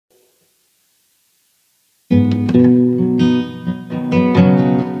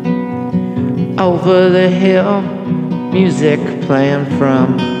over the hill, music playing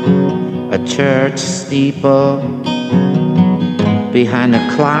from a church steeple. Behind the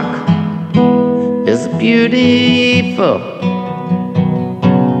clock is beautiful.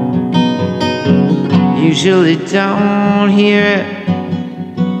 Usually don't hear it,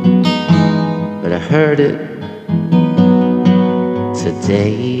 but I heard it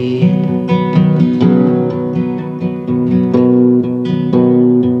today.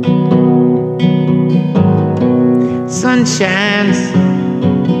 Sun shines,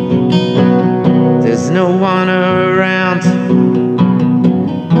 there's no one around.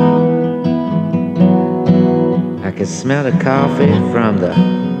 I can smell the coffee from the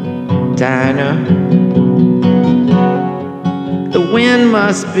diner. The wind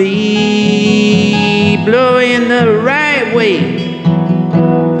must be blowing the right way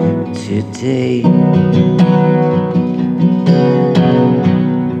today.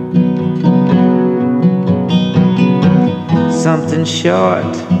 Something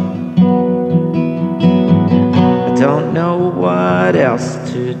short, I don't know what else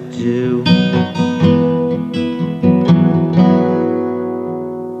to do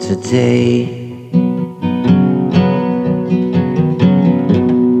today.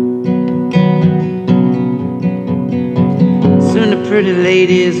 Soon the pretty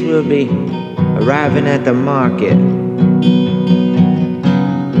ladies will be arriving at the market.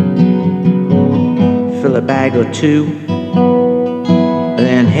 Fill a bag or two,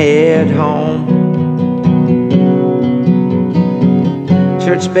 then head home.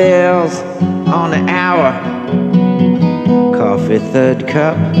 Church bells on the hour, coffee third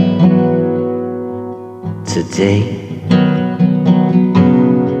cup today.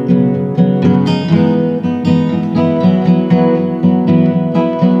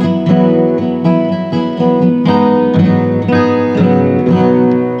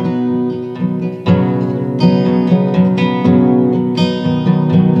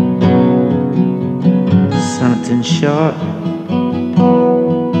 Something short,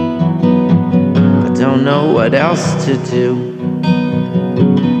 I don't know what else to do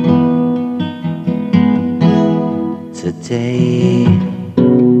today.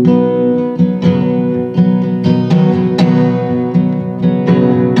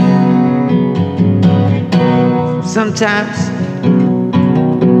 Sometimes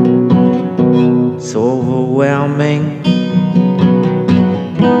so overwhelming,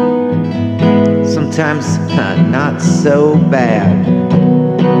 sometimes not so bad.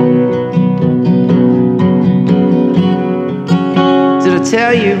 Did I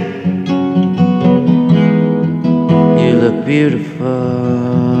tell you, you look beautiful?